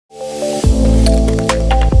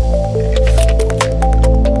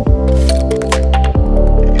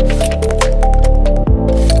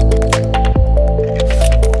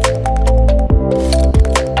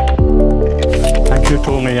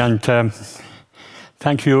and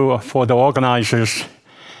thank you for the organizers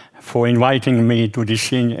for inviting me to this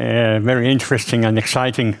very interesting and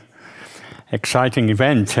exciting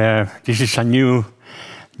event. This is a new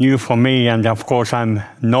for me, and of course I'm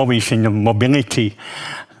novice in the mobility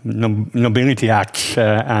acts,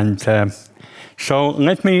 so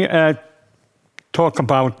let me talk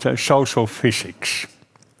about social physics.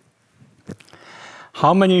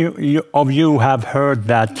 How many of you have heard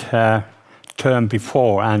that term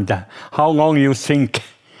before, and how long you think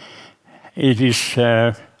it is,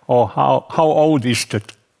 or how old is the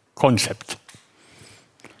concept?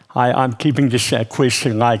 I'm keeping this quiz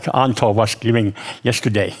like Aalto was giving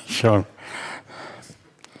yesterday. So,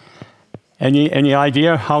 any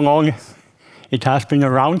idea how long it has been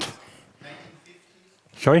around? 1950s.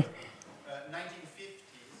 Sorry?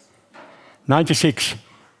 1950s. 96.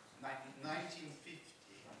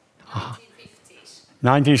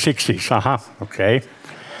 1950s. 1960s. Okay.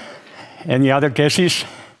 Any other guesses?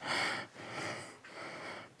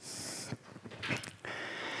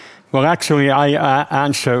 Well, actually, I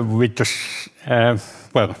answer with this.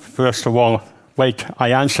 Well, first of all,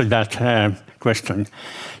 I answered that question.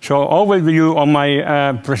 So, overview of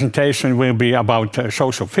my presentation will be about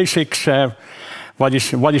social physics. What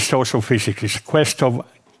is social physics? It's a quest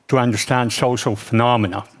to understand social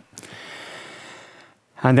phenomena.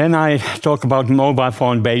 And then I talk about mobile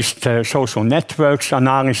phone-based social networks,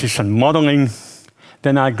 analysis and modeling.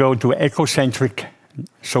 Then I go to ecocentric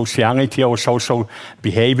sociality or social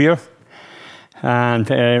behavior, and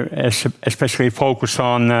especially focus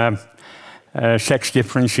on sex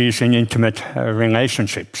differences in intimate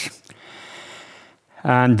relationships.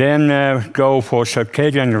 And then go for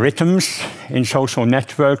circadian rhythms in social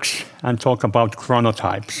networks and talk about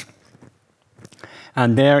chronotypes.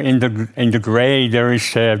 And there in the gray there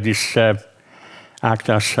is this act,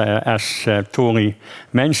 as Tuuli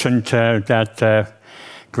mentioned, that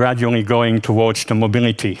gradually going towards the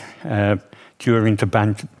mobility during the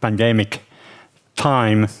pandemic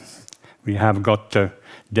time. We have got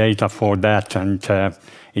data for that, and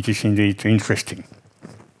it is indeed interesting.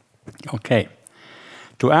 Okay.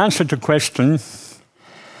 To answer the question,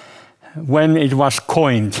 when it was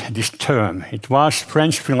coined, this term, it was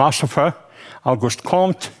French philosopher Auguste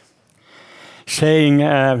Comte saying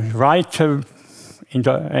right in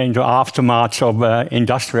the aftermath of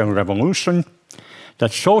Industrial Revolution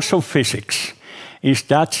that social physics is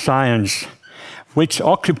that science which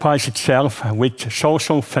occupies itself with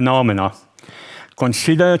social phenomena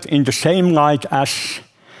considered in the same light as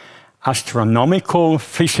astronomical,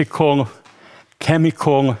 physical,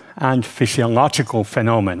 chemical and physiological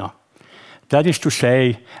phenomena. That is to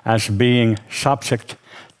say, as being subject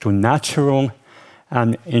to natural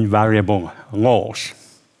and invariable laws.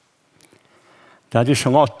 That is a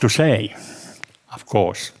lot to say, of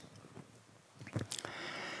course.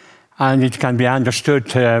 And it can be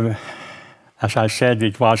understood, as I said,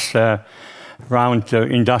 it was around the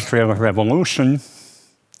Industrial Revolution.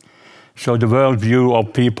 So the worldview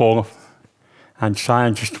of people and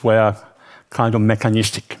scientists were kind of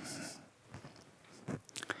mechanistic.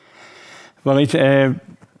 Well, it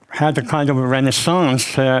had a kind of a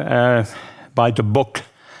renaissance by the book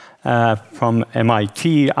from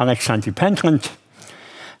MIT. Alexander Pentland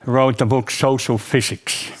wrote the book Social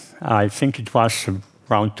Physics. I think it was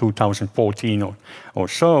around 2014 or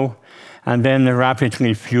so. And then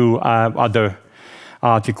rapidly few other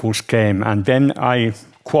articles came. And then I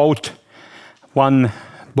quote one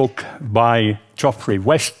book by Geoffrey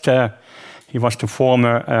West. He was the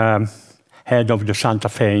former head of the Santa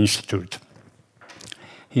Fe Institute.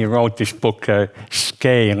 He wrote this book,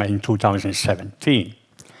 Scale, in 2017,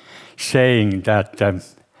 saying that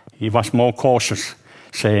he was more cautious,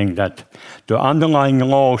 saying that the underlying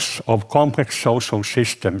laws of complex social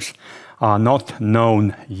systems are not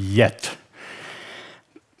known yet,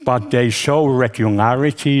 but they show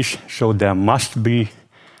regularities, so there must be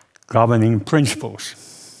governing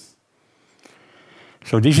principles.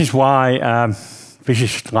 So this is why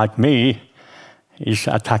physicists like me is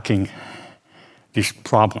attacking this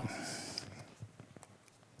problem.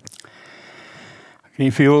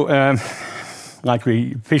 If you, like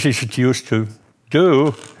we physicists used to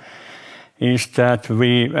do, is that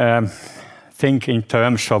we think in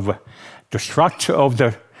terms of the structure of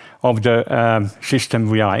the system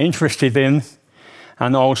we are interested in,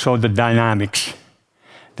 and also the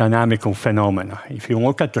dynamical phenomena. If you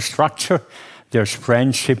look at the structure, there's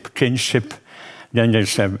friendship, kinship, then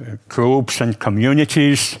there's groups and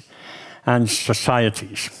communities, and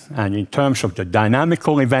societies. And in terms of the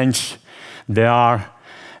dynamical events, there are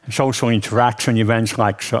social interaction events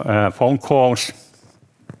like phone calls,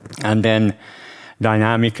 and then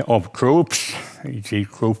dynamic of groups, e.g.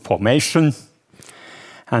 group formation,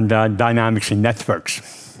 and dynamics in networks,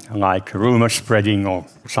 like rumor spreading or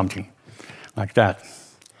something like that.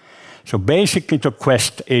 So basically the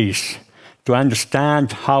quest is to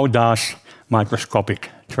understand how does microscopic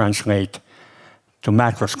translate to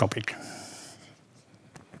macroscopic.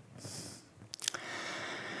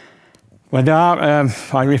 Well, there are,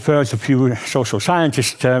 I refer to a few social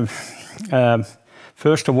scientists.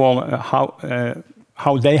 First of all,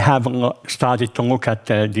 how they have started to look at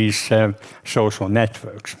these social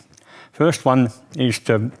networks. First one is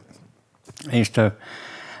the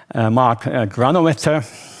Mark Granovetter.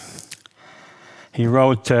 He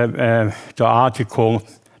wrote the article,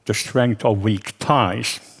 "The Strength of Weak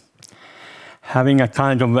Ties," having a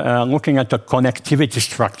kind of looking at the connectivity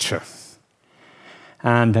structure.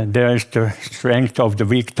 And there is the strength of the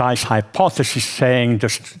weak ties hypothesis, saying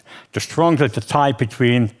the stronger the tie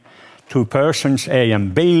between two persons, A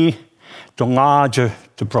and B, the larger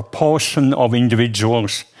the proportion of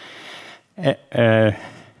individuals to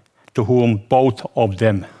whom both of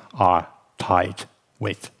them are tied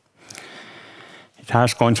with. It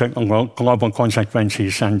has global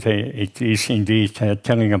consequences, and it is indeed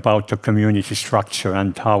telling about the community structure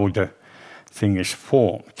and how the thing is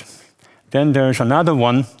formed. Then there's another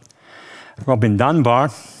one, Robin Dunbar,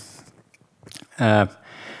 kind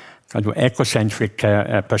of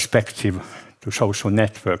ecocentric perspective to social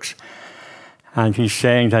networks. And he's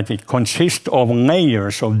saying that it consists of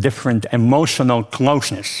layers of different emotional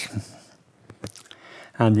closeness.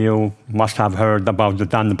 And you must have heard about the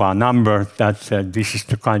Dunbar number, that this is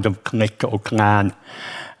the kind of clique or clan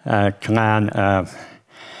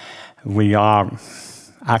we are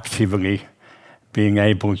actively being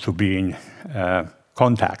able to be in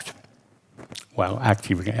contact. Well,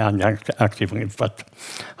 actively and actively, but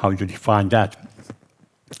how do you define that?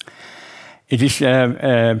 It is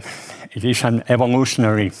an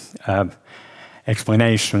evolutionary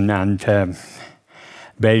explanation and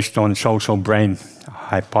based on social brain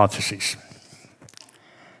hypothesis.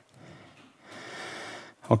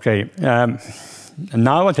 Okay,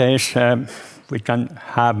 nowadays we can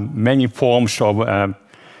have many forms of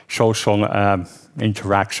social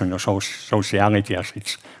interaction or sociality, as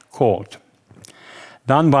it's called.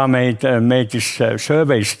 Dunbar made this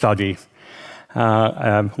survey study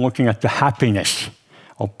looking at the happiness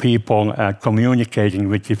of people communicating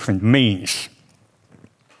with different means.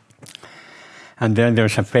 And then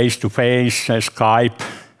there's a face-to-face, Skype.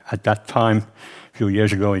 At that time, a few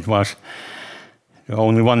years ago, it was the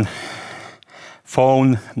only one.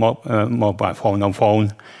 Phone, mobile phone, no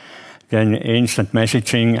phone. Then instant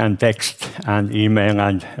messaging and text and email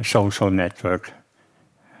and social network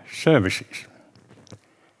services.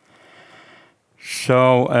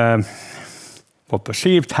 So for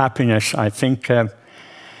perceived happiness, I think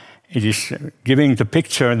it is giving the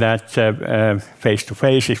picture that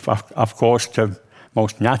face-to-face is, of course, the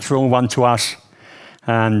most natural one to us,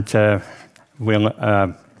 and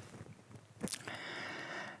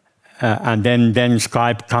and then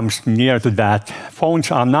Skype comes near to that.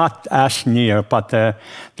 Phones are not as near, but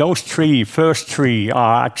those first three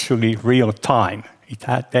are actually real time.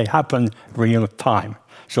 They happen real time.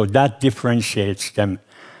 So that differentiates them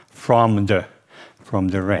from the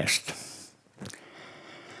rest.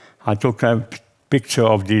 I took a picture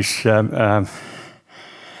of these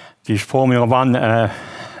Formula One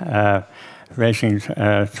racing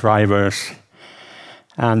drivers.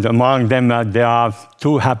 And among them, there are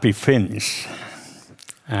two happy Finns.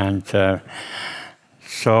 And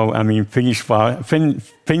so, I mean, Finns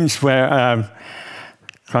were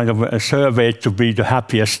kind of surveyed to be the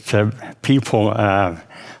happiest people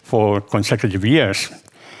for consecutive years.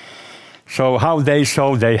 So how they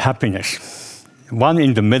show their happiness. One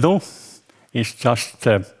in the middle is just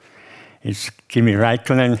is Kimi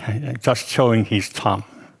Räikkönen just showing his thumb.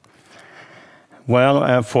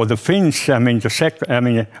 Well, for the Finns, I mean,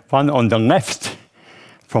 one on the left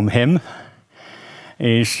from him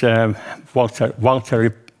is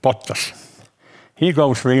Valtteri Bottas. He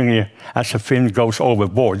goes really, as a Finn, goes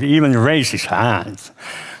overboard. He even raises his hands.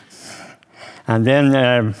 And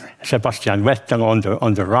then Sebastian Vettel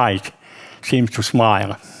on the right seems to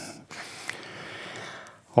smile.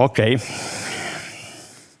 Okay.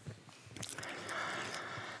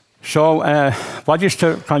 So what is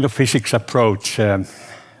the kind of physics approach? The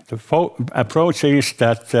approach is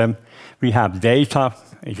that we have data.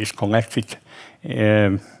 It is collected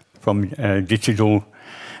from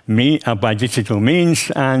by digital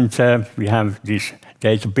means, and we have these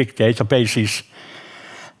big databases.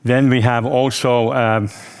 Then we have also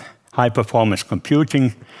high-performance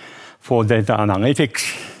computing for data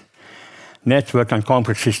analytics. network and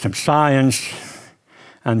complex system science,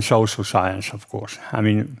 and social science, of course. I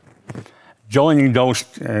mean, joining those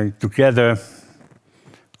together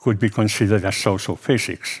could be considered as social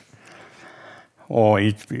physics. Or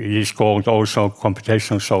it is called also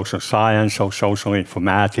computational social science, or social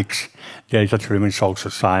informatics, data-driven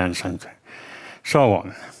social science, and so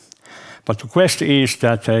on. But the question is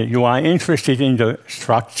that you are interested in the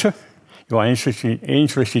structure, you are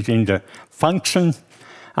interested in the function,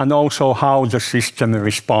 and also how the system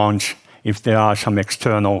responds if there are some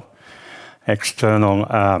external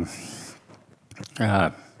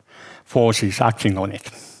forces acting on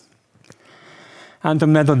it. And the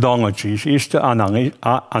methodologies is the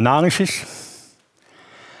analysis.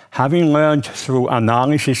 Having learned through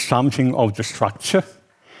analysis something of the structure,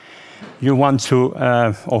 you want to,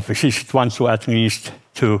 or physicists want to at least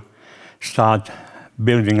to start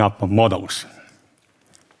building up models.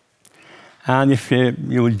 And if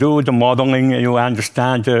you do the modeling, you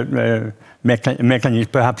understand the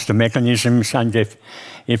perhaps the mechanisms, and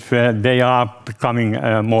if they are becoming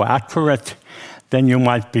more accurate, then you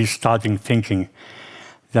might be starting thinking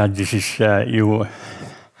that this is, you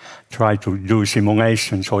try to do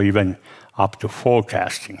simulations or even up to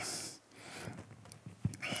forecasting.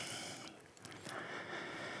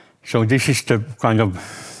 So this is the kind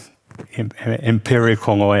of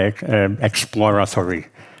empirical or exploratory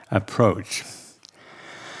approach.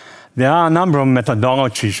 There are a number of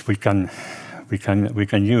methodologies we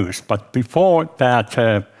can use, but before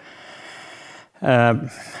that,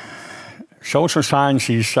 social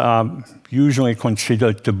sciences are usually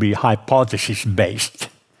considered to be hypothesis-based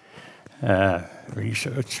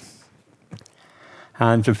research.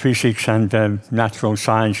 And the physics and the natural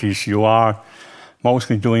sciences, you are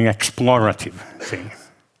mostly doing explorative thing.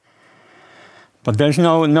 But there's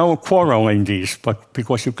no quarrel in this, but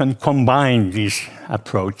because you can combine these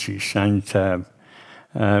approaches and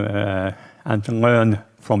learn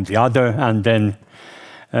from the other, and then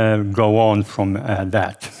go on from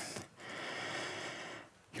that.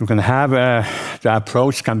 You can have the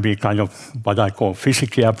approach can be kind of what I call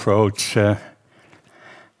physical approach,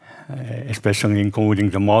 especially including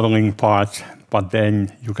the modeling part. But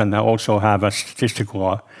then you can also have a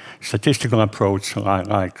statistical approach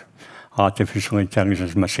like artificial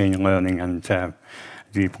intelligence, machine learning, and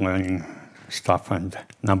deep learning stuff, and a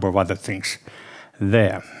number of other things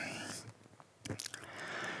there.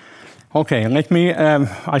 Okay,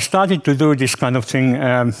 I started to do this kind of thing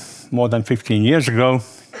more than 15 years ago.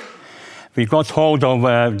 We got hold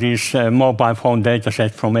of this mobile phone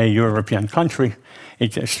dataset from a European country.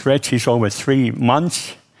 It stretches over 3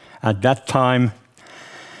 months at that time.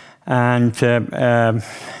 And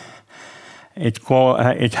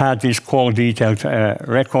it had this call detailed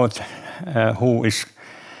record, who is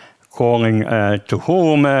calling to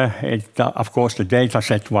whom. Of course, the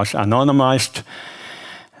dataset was anonymized,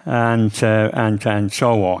 and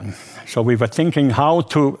so on. So we were thinking how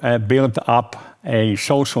to build up a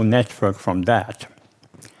social network from that.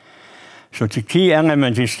 So the key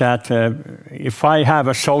element is that if I have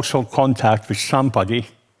a social contact with somebody,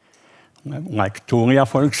 like Tuuli,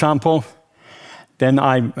 for example, then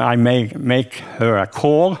I may make her a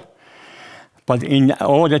call. But in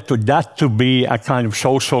order to that to be a kind of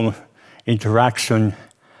social interaction,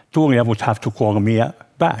 Tuuli would have to call me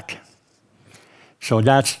back. So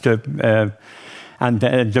that's the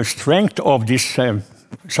strength of this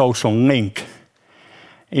social link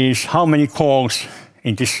is how many calls,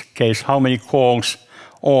 in this case, how many calls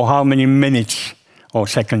or how many minutes or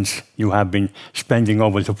seconds you have been spending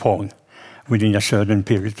over the phone within a certain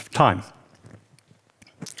period of time.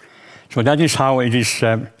 So that is how it is,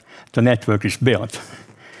 the network is built.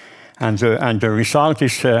 And the result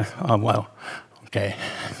is, well, okay,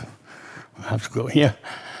 I have to go here.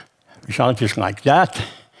 Result is like that.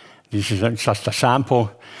 This is just a sample.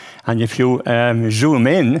 And if you zoom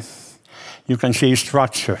in, you can see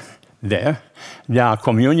structure there. There are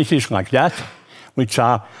communities like that, which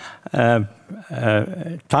are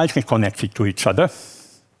tightly connected to each other.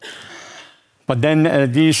 But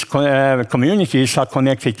then these communities are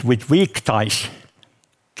connected with weak ties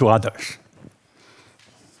to others.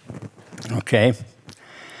 Okay.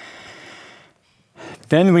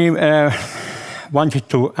 Then we wanted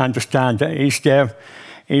to understand, is the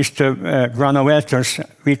Granovetter's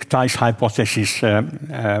weak ties hypothesis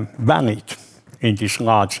valid in this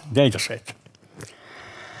large data set?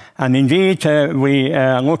 And indeed, we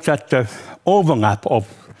looked at the overlap of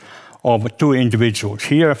two individuals.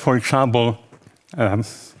 Here, for example,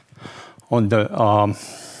 on the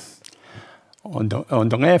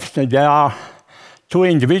left, there are two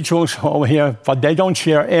individuals over here, but they don't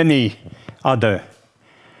share any other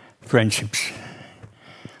friendships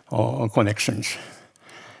or connections.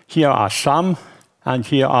 Here are some, and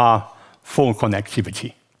here are full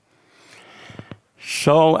connectivity.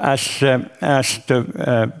 So as the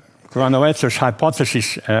Granovetter's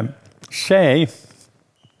hypothesis say,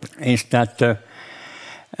 is that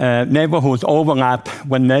neighborhood overlap,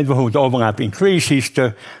 when neighborhood overlap increases,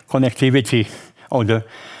 the connectivity or the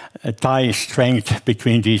tie strength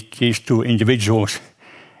between these two individuals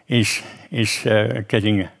is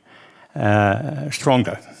getting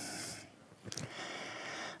stronger.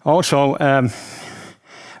 Also,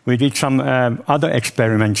 we did some other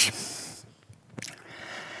experiments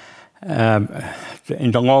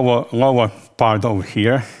in the lower part over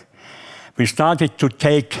here. We started to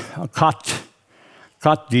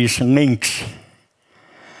cut these links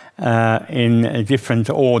in different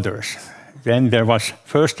orders. Then there was,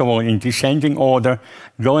 first of all, in descending order,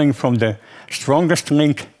 going from the strongest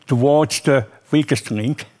link towards the weakest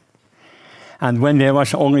link. And when there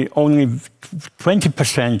was only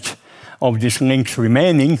 20% of these links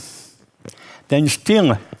remaining, then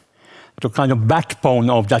still the kind of backbone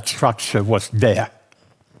of that structure was there.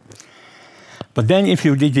 But then if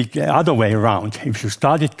you did it the other way around, if you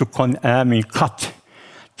started to cut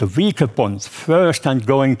the weaker bonds first and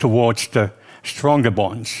going towards the stronger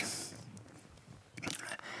bonds,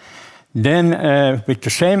 then with the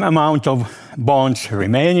same amount of bonds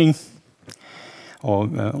remaining, or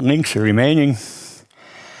links remaining,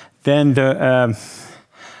 then the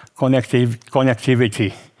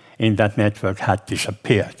connectivity in that network had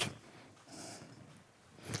disappeared.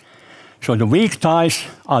 So the weak ties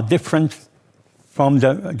are different from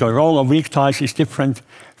the role of weak ties is different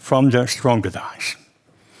from the stronger ties.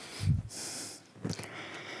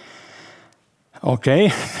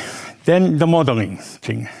 Okay, then the modeling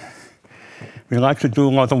thing. We like to do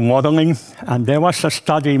a lot of modeling, and there was a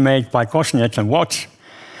study made by Kosnet and Watts,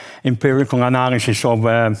 empirical analysis of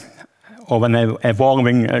an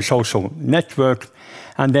evolving social network,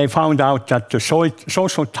 and they found out that the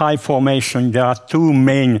social tie formation, there are two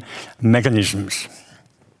main mechanisms.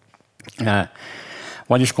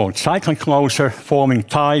 What is called cyclic closure, forming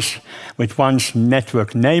ties with one's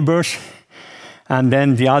network neighbors, and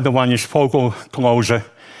then the other one is focal closure,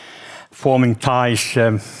 forming ties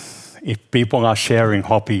if people are sharing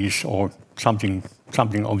hobbies or something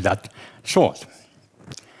of that sort.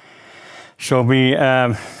 So we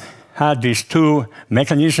had these two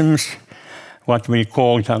mechanisms, what we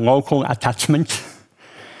call the local attachment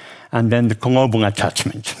and then the global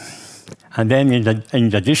attachment. And then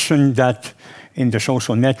in addition, that in the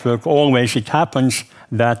social network always it happens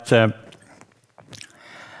that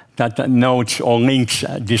that nodes or links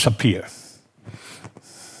disappear.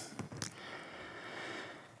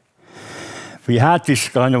 We had this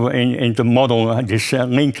kind of in the model, this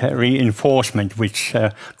link reinforcement, which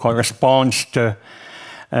corresponds to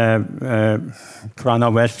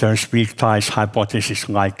Granovetter's weak ties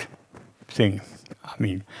hypothesis-like thing. I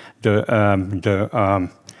mean,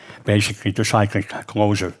 basically the cyclic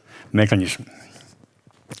closure mechanism.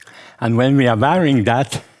 And when we are varying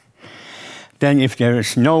that, then if there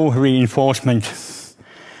is no reinforcement,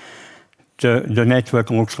 the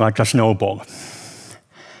network looks like a snowball.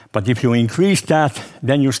 But if you increase that,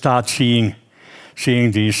 then you start seeing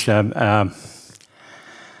these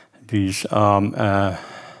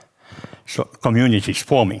communities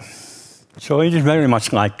forming. So it is very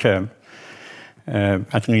much like,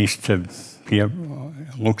 at least here,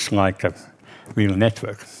 looks like a real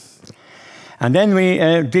network. And then we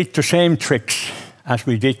did the same tricks as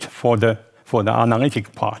we did for the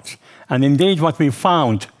analytic parts. And indeed, what we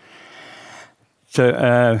found,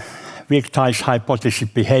 the weak ties hypothesis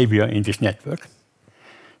behavior in this network.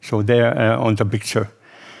 So there on the picture,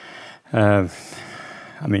 I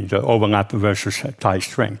mean the overlap versus tie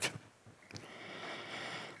strength.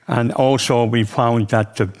 And also we found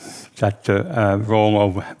that the role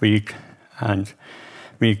of weak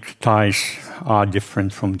ties are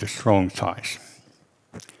different from the strong ties.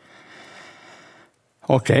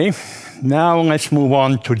 Okay, now let's move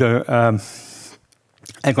on to the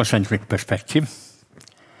ecocentric perspective.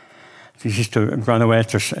 This is the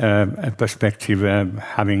Granovetter's perspective,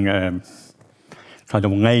 having kind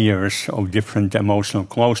of layers of different emotional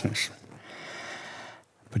closeness.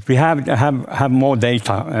 But we have more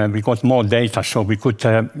data. We got more data, so we could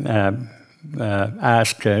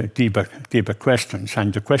ask deeper questions.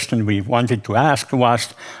 And the question we wanted to ask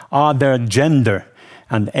was: are there gender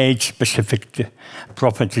and age-specific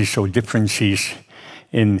properties or differences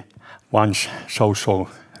in one's social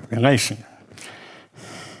relation?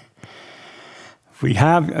 We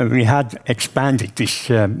had expanded this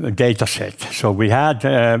data set. So we had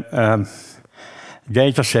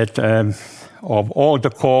data set of all the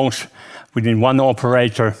calls within one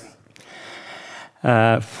operator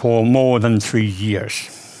for more than 3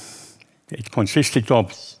 years. It consisted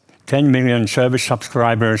of 10 million service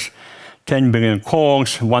subscribers, 10 billion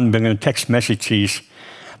calls, 1 billion text messages.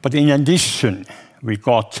 But in addition, we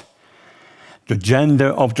got the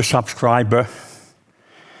gender of the subscriber,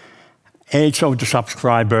 age of the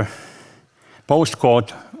subscriber,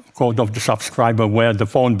 postcode of the subscriber where the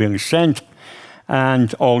phone bill is sent,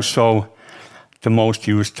 and also the most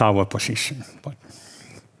used tower position. But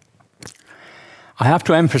I have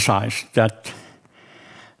to emphasize that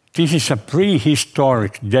this is a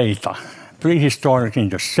prehistoric data. Prehistoric in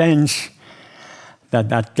the sense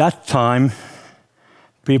that at that time,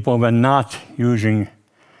 people were not using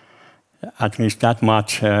at least that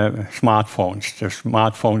much smartphones. The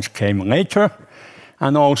smartphones came later,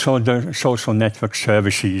 and also the social network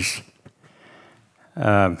services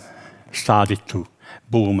started to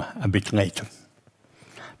boom a bit later.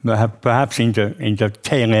 Perhaps in the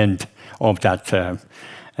tail end of that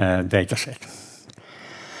data set.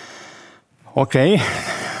 Okay,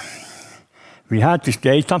 we had this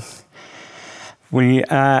data. We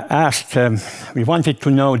we wanted to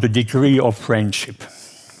know the degree of friendship.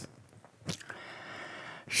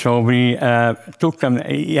 So we took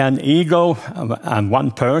an ego, and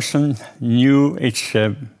one person knew its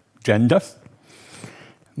gender,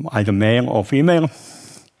 either male or female,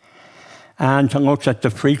 and looked at the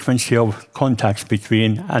frequency of contacts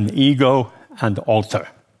between an ego and Aalto,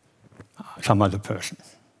 some other person.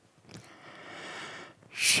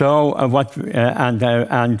 So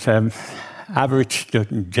averaged the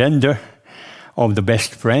gender of the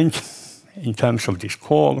best friend in terms of these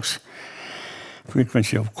calls,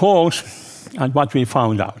 frequency of calls, and what we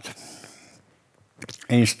found out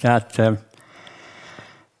is that,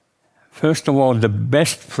 first of all, the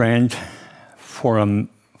best friend for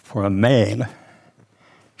a male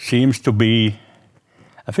seems to be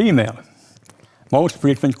a female. Most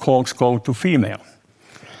frequent calls go to female.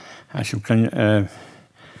 As you can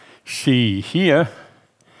see here,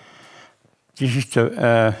 this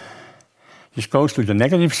goes to the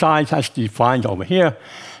negative side as defined over here.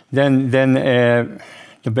 Then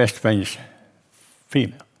the best friend is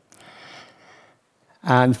female.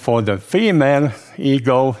 And for the female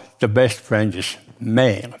ego, the best friend is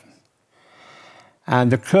male.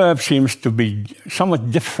 And the curve seems to be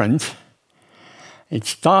somewhat different. It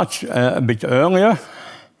starts a bit earlier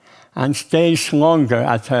and stays longer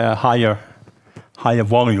at a higher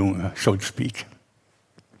volume, so to speak.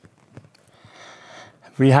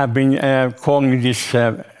 We have been calling this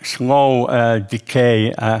slow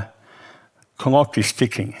decay clock is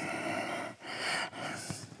ticking.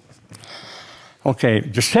 Okay,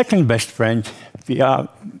 the second best friend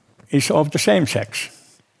is of the same sex.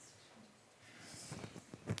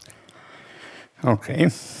 Okay.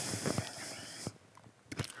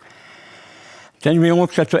 Then we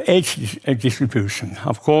looked at the age distribution.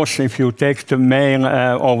 Of course, if you take the male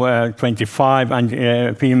over 25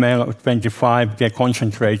 and female of 25, they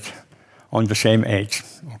concentrate on the same age.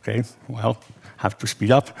 Okay, well, have to speed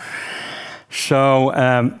up. So,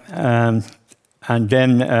 and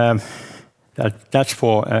then that's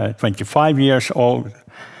for 25 years old,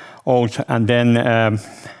 and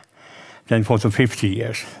then for the 50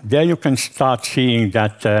 years. There you can start seeing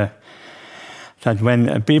that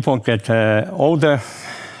when people get older,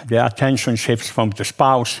 their attention shifts from the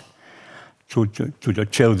spouse to the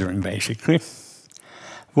children, basically.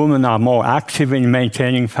 Women are more active in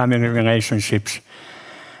maintaining family relationships,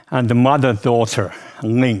 and the mother-daughter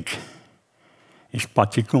link is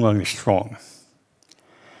particularly strong.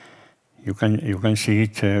 You can see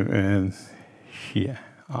it here.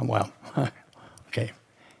 Well, okay,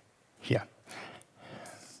 here.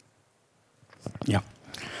 Yeah,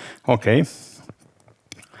 okay.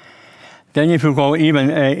 Then if you go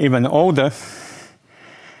even older,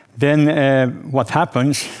 then what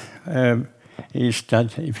happens is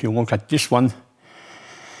that if you look at this one,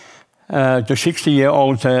 the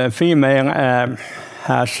 60-year-old female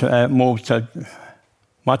has moved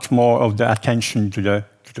much more of the attention to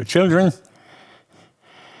the children,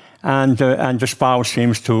 and the spouse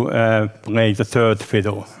seems to play the third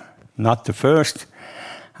fiddle, not the first.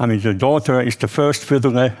 I mean, the daughter is the first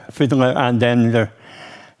fiddler, and then the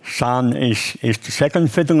son is the second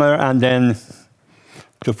fiddler, and then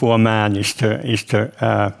the poor man is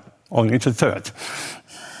only the third.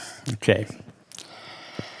 Okay.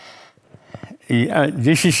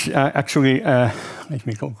 This is actually, let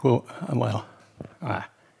me go well, I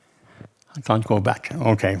can't go back.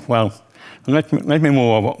 Okay, well, let me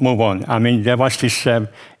move on. I mean, there was this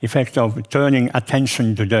effect of turning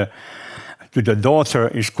attention to to the daughter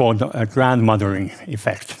is called a grandmothering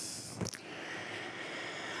effect.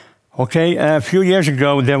 Okay, a few years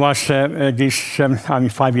ago there was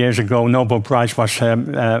 5 years ago, Nobel Prize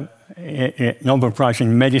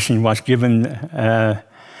in medicine was given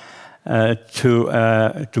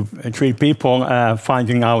to 3 people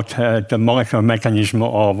finding out the molecular mechanism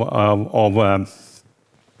of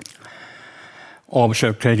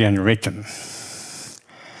circadian rhythm.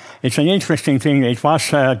 It's an interesting thing. It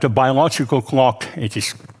was the biological clock, it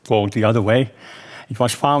is called the other way. It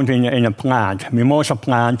was found in a plant, mimosa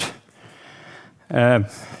plant.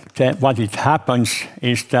 What it happens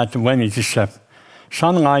is that when it is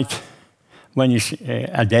sunlight, when it's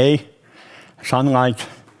a day, sunlight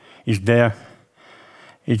is there,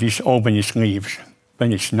 it is open its leaves.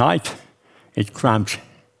 When it's night, it cramps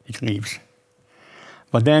its leaves.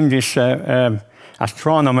 But then this French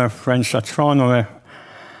astronomer,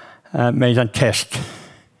 made a test,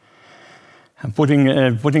 and putting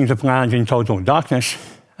the plant in total darkness,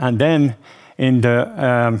 and then in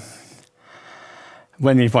the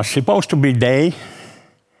when it was supposed to be day,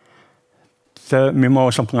 the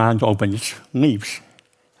mimosa plant opened its leaves,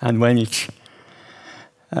 and when it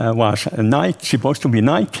was a night, supposed to be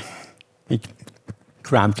night, it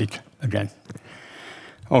cramped it again.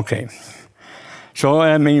 Okay, so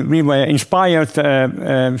I mean, we were inspired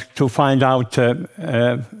to find out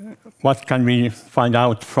what can we find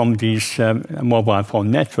out from these mobile phone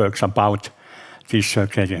networks about this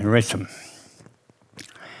circadian rhythm.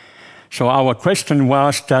 So our question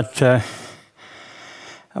was that,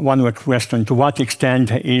 one question, to what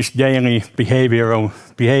extent is daily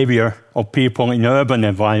behavior of people in urban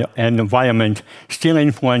environment still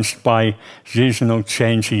influenced by seasonal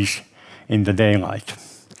changes in the daylight?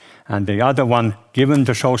 And the other one, given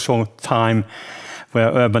the social time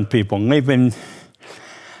where urban people live in,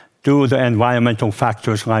 do the environmental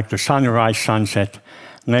factors like the sunrise, sunset,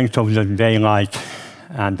 length of the daylight,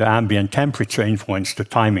 and the ambient temperature influence the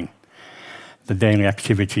timing the daily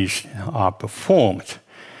activities are performed?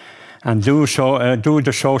 And do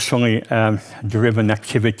the socially driven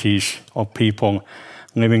activities of people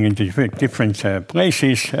living in different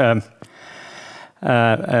places,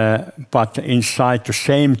 but inside the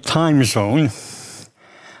same time zone,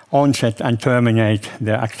 onset and terminate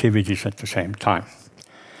their activities at the same time?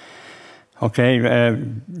 Okay,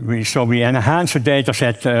 we enhanced the data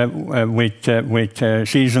set with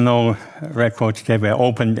seasonal records. They were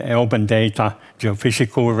open data,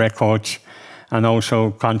 geophysical records, and also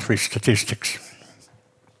country statistics.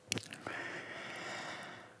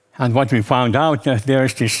 And what we found out, there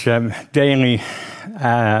is this daily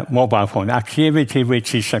mobile phone activity,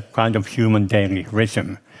 which is a kind of human daily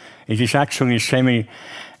rhythm. It is actually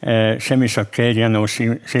semi-circadian or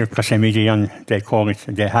circasemidian, they call it.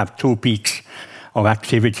 They have 2 peaks of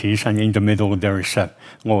activities, and in the middle there is a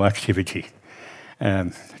low activity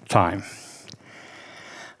time.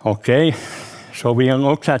 Okay, so we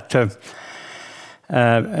looked at the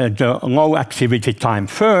low activity time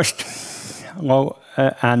first,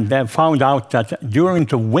 and then found out that during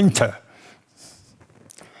the winter,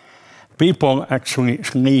 people actually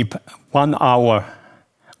sleep 1 hour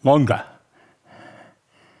longer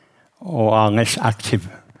or are less active.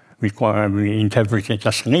 We interpret it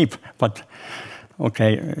as sleep, but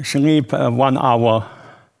okay, sleep 1 hour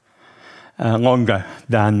longer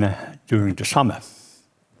than during the summer.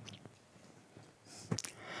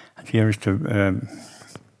 And here is the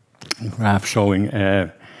graph showing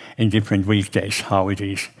in different weekdays how it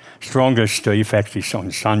is. Strongest the effect is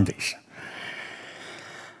on Sundays.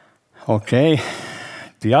 Okay,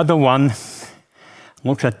 the other one,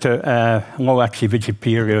 look at the low activity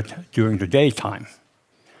period during the daytime,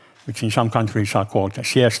 which in some countries are called a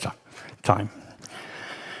siesta time.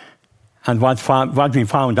 And what we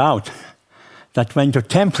found out, that when the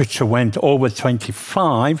temperature went over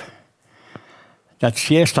 25, that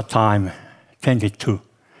siesta time tended to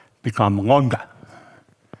become longer.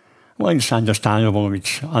 Well, it's understandable,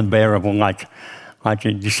 it's unbearable, like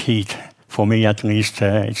in this heat. For me, at least,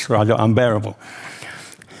 it's rather unbearable.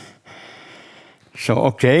 So,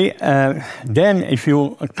 okay, then if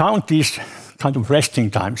you count these kind of resting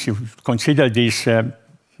times, you consider this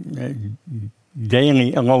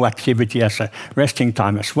daily low activity as a resting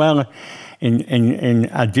time as well, in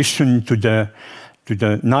addition to the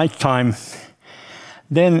night time,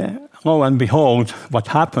 then lo and behold, what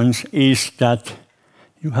happens is that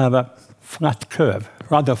you have a flat curve,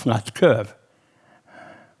 rather flat curve.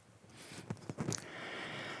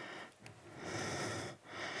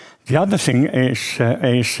 The other thing is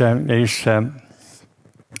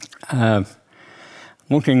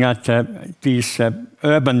looking at these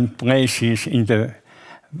urban places in the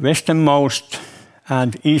westernmost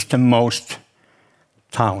and easternmost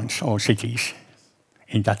towns or cities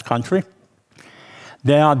in that country.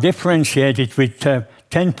 They are differentiated with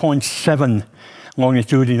 10.7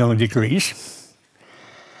 longitudinal degrees.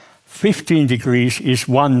 15 degrees is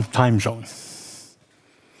one time zone.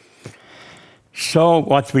 So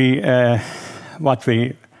what we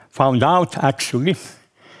found out actually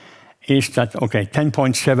is that, okay,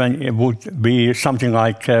 10.7 it would be something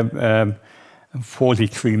like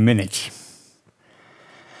 43 minutes.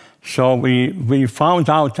 So we found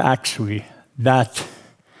out actually that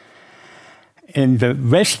in the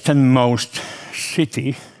westernmost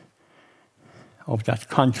city of that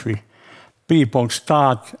country, people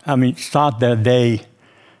start their day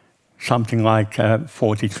something like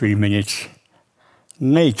 43 minutes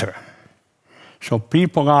later. So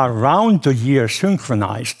people are round the year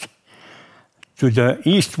synchronized to the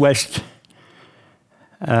east-west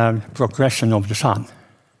progression of the sun.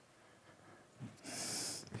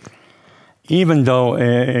 Even though,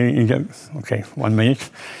 okay, 1 minute,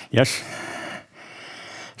 yes.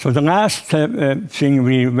 So the last thing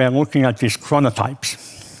we were looking at is chronotypes.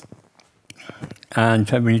 And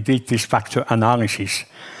we did this factor analysis.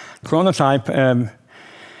 Chronotype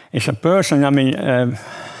is a person,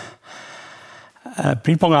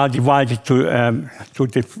 people are divided to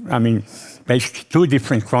basically two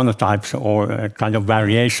different chronotypes or a kind of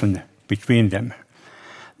variation between them.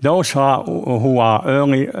 Those who are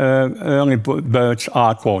early birds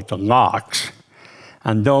are called the larks,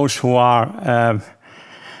 and those who are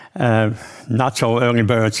not so early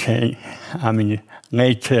birds,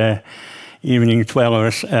 late evening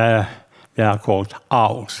dwellers, they are called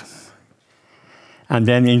owls. And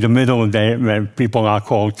then in the middle, people are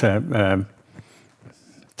called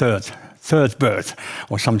third bird,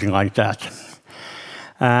 or something like that.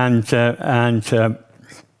 And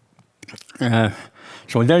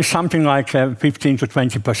so there's something like 15 to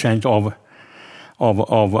 20%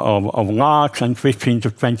 of larks and 15 to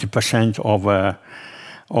 20%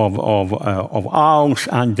 of owls,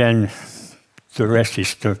 and then the rest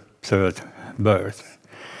is the third bird.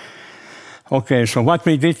 Okay, so what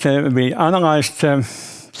we did, we analyzed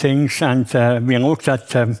things, and we looked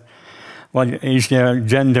at what is their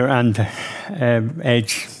gender and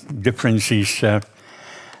age differences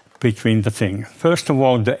between the thing. First of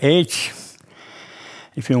all, the age.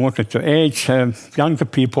 If you look at the age, younger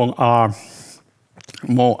people are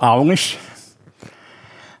more owlish.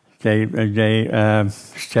 They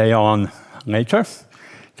stay on later,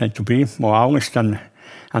 tend to be more owlish than,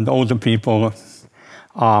 and older people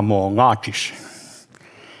are more larkish.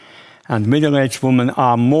 And middle-aged women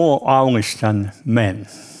are more owlish than men,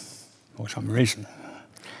 for some reason.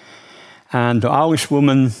 And the owlish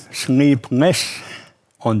women sleep less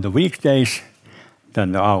on the weekdays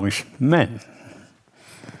than the owlish men.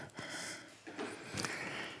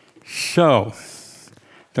 So,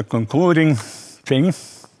 the concluding thing,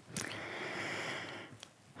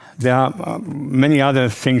 there are many other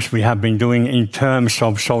things we have been doing in terms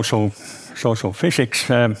of social physics.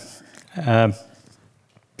 So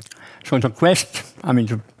the quest,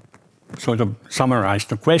 to sort of summarize,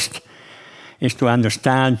 the quest is to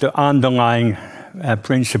understand the underlying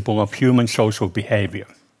principle of human social behavior.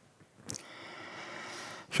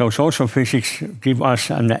 So social physics gives us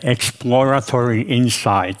an exploratory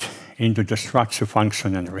insight into the structure,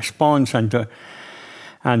 function, and response, and the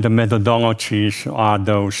methodologies are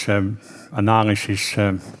those analysis,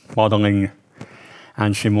 modeling,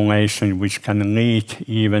 and simulation, which can lead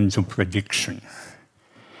even to prediction.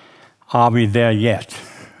 Are we there yet?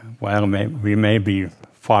 Well, we may be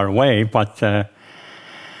far away, but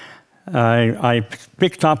I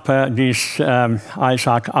picked up this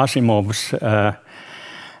Isaac Asimov's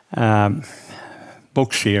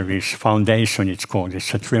book series, Foundation it's called,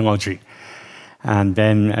 it's a trilogy. And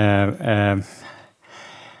then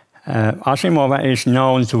Asimov is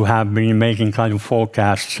known to have been making kind of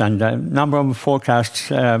forecasts, and a number of forecasts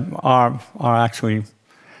are actually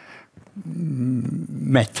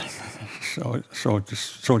met, so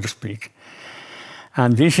to speak.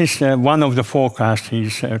 And this is one of the forecasts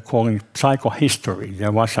he's calling psychohistory.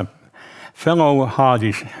 There was a fellow,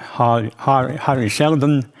 Harry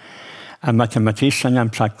Seldon, a mathematician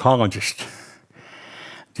and psychologist,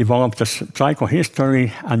 developed a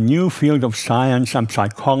psychohistory, a new field of science and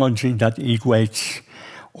psychology that equates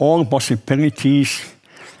all possibilities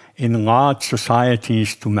in large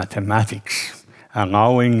societies to mathematics,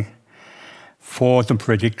 allowing for the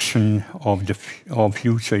prediction of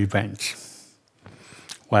future events.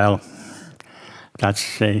 Well,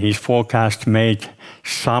 that's his forecast made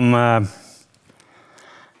some,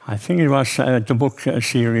 I think it was the book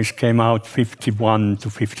series came out 51 to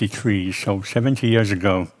 53, so 70 years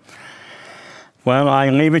ago. Well, I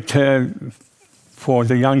leave it for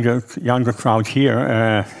the younger crowd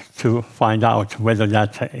here to find out whether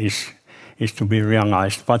that is to be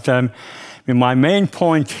realized. But my main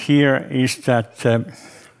point here is that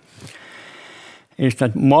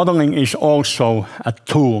modeling is also a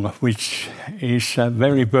tool which is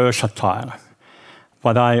very versatile.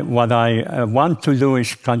 What I want to do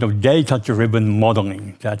is kind of data-driven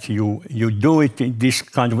modeling, that you do it in this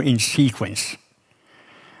kind of in sequence.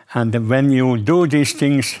 And when you do these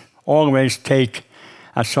things, always take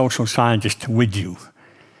a social scientist with you,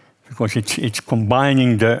 because it's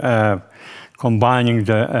combining the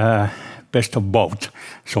best of both,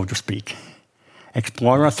 so to speak,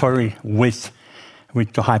 exploratory with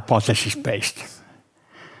the hypothesis-based.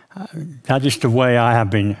 That is the way I have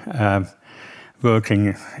been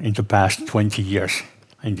working in the past 20 years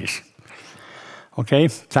in this. Okay,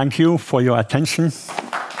 thank you for your attention.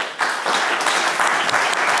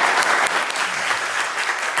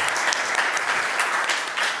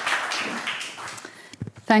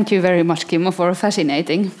 Thank you very much, Kimmo, for a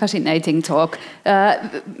fascinating talk.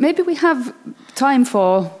 Maybe we have time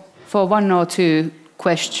for one or two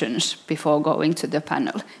questions before going to the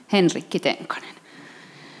panel. Henrikki Tenkanen.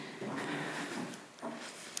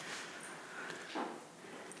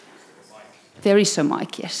 There is a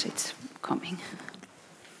mic, yes, it's coming.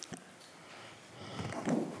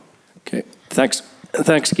 Okay, thanks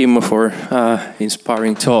Kimmo for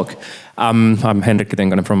inspiring talk. I'm Henrikki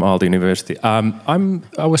Tenkanen from Aalto University.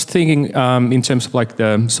 I was thinking in terms of like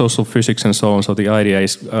the social physics and so on. So the idea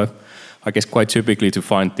is, I guess, quite typically to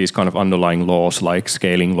find these kind of underlying laws like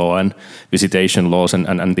scaling law and visitation laws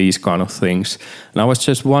and these kind of things. And I was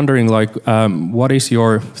just wondering, like, what is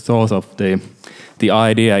your thought of the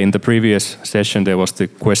idea? In the previous session, there was the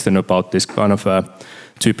question about this kind of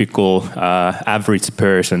typical average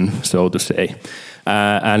person, so to say.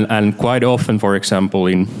 And quite often, for example,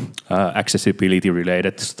 in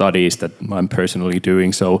accessibility-related studies that I'm personally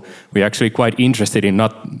doing, so we're actually quite interested in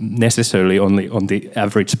not necessarily only on the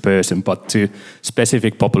average person, but to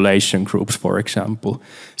specific population groups, for example.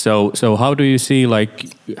 So how do you see, like,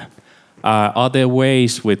 are there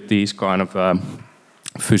ways with these kind of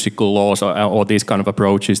physical laws or these kind of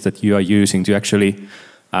approaches that you are using to actually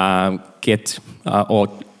get or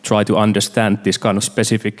try to understand this kind of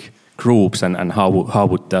specific groups, and how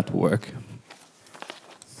would that work?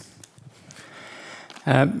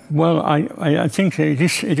 Well, I think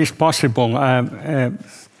it is possible.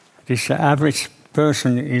 This average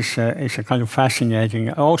person is a kind of fascinating.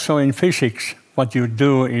 Also in physics, what you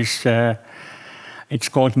do is it's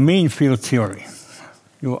called mean field theory.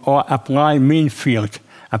 You apply mean field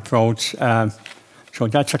approach. So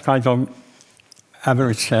that's a kind of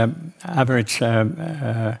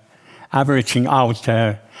averaging out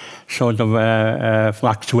sort of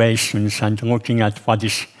fluctuations and looking at what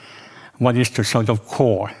is the sort of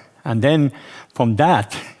core. And then from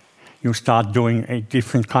that, you start doing a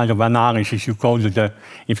different kind of analysis. You go to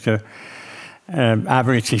if the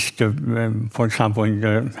average is for example, in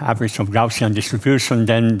the average of Gaussian distribution,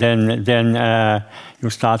 then you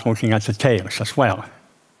start looking at the tails as well.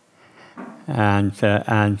 And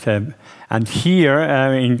here,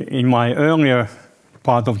 in my earlier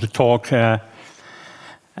part of the talk,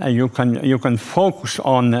 you can focus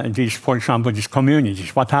on these, for example, these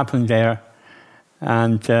communities, what happened there,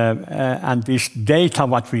 and this data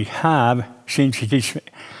what we have, since it is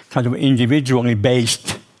kind of individually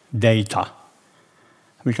based data,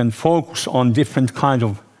 we can focus on different kind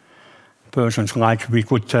of persons. Like we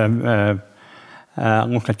could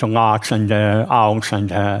look at the larks and the owls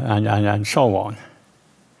and so on.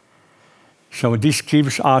 So this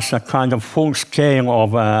gives us a kind of full scale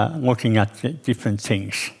of looking at different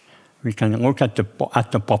things. We can look at the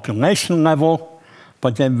population level,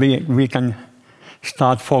 but then we can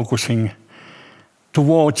start focusing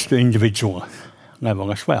towards the individual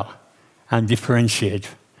level as well, and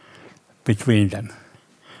differentiate between them.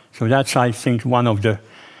 So that's, I think, one of the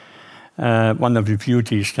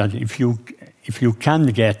beauties, that if you can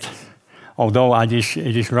get, although it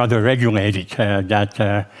is rather regulated, that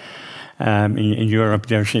in Europe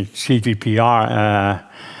there's a GDPR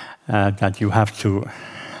that you have to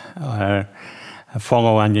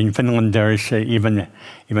follow, and in Finland there is even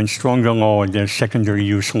stronger law. There's secondary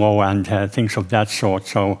use law and things of that sort.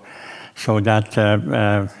 So that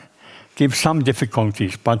gives some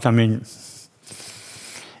difficulties. But I mean,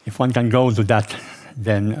 if one can go to that,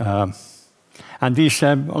 then and these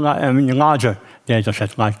larger data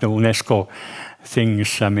sets like the UNESCO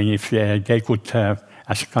things, I mean, if they could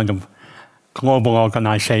as a kind of global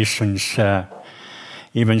organizations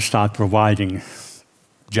even start providing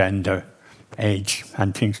gender, age,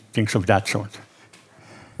 and things of that sort.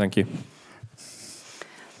 Thank you.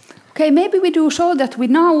 Okay, maybe we do so that we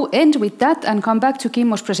now end with that and come back to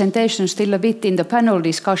Kimmo's presentation still a bit in the panel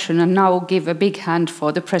discussion, and now give a big hand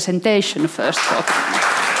for the presentation first.